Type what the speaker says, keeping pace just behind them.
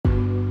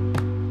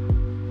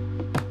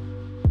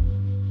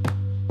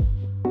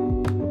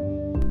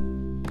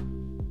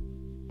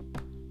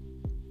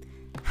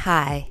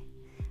Hi,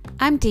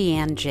 I'm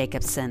Deanne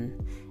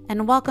Jacobson,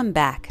 and welcome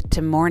back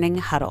to Morning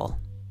Huddle,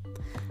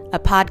 a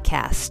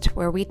podcast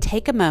where we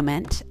take a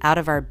moment out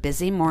of our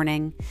busy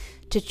morning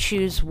to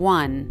choose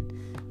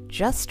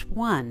just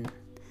one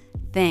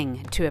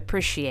thing to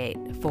appreciate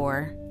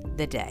for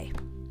the day.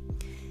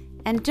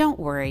 And don't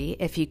worry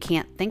if you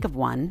can't think of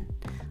one.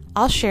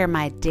 I'll share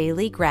my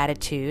daily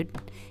gratitude,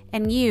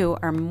 and you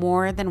are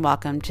more than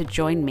welcome to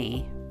join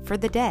me for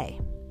the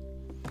day.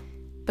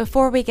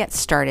 Before we get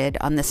started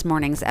on this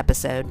morning's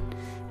episode,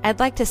 I'd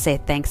like to say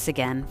thanks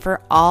again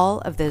for all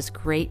of those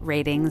great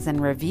ratings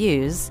and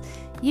reviews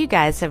you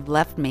guys have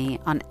left me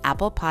on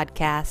Apple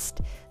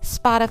Podcast,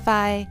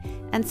 Spotify,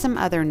 and some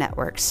other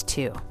networks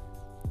too.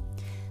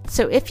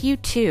 So if you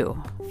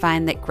too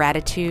find that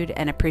gratitude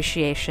and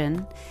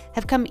appreciation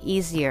have come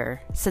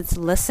easier since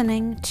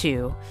listening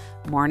to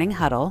Morning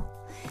Huddle,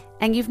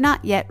 and you've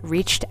not yet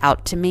reached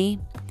out to me,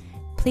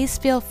 please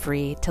feel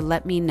free to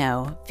let me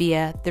know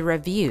via the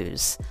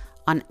reviews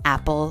on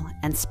Apple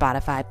and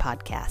Spotify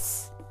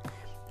podcasts.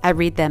 I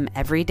read them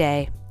every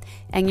day,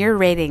 and your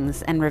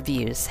ratings and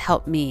reviews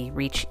help me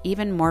reach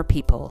even more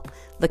people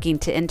looking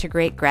to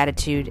integrate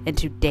gratitude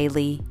into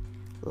daily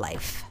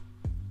life.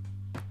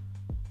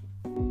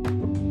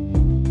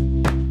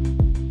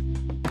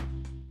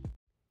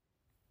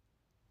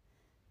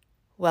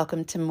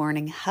 Welcome to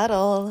Morning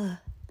Huddle.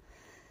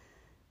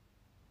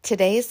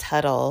 Today's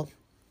huddle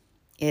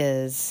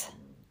is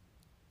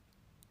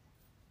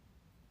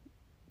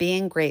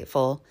being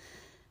grateful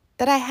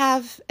that I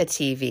have a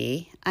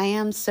TV. I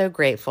am so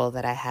grateful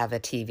that I have a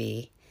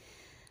TV.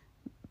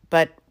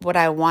 But what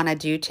I want to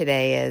do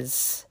today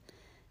is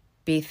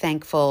be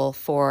thankful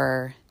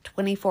for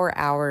 24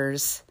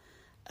 hours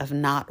of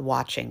not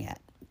watching it.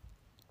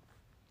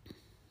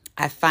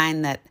 I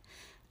find that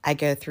I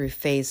go through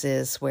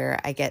phases where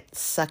I get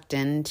sucked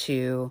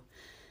into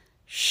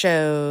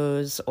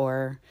shows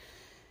or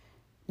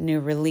new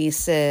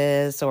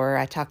releases, or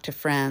I talk to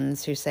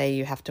friends who say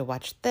you have to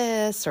watch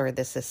this, or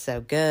this is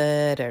so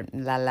good, or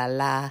la la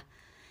la.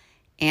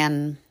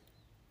 And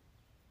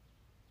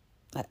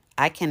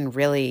I can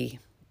really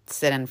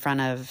sit in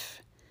front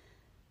of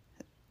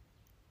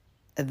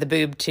the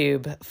boob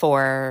tube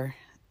for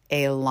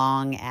a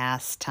long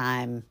ass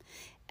time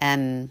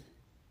and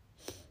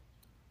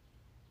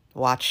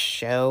watch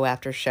show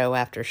after show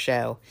after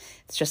show.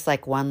 It's just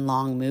like one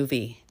long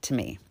movie to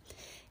me.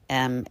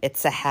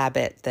 It's a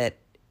habit that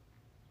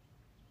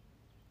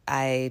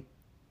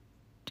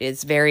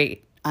is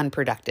very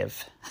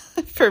unproductive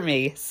for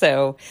me.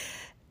 So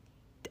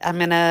I'm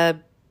going to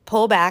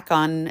pull back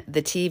on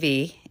the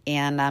TV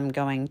and I'm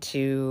going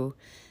to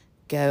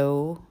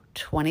go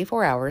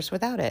 24 hours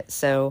without it.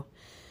 So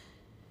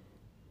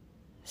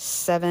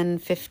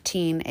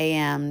 7:15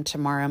 a.m.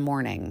 tomorrow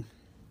morning,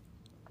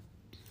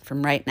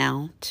 from right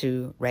now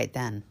to right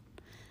then.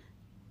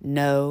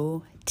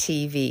 No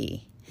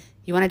TV.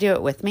 You want to do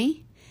it with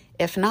me?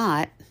 If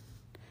not,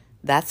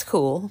 that's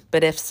cool.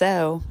 But if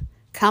so,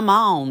 come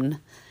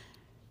on.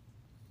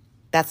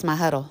 That's my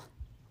huddle.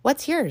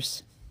 What's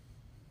yours?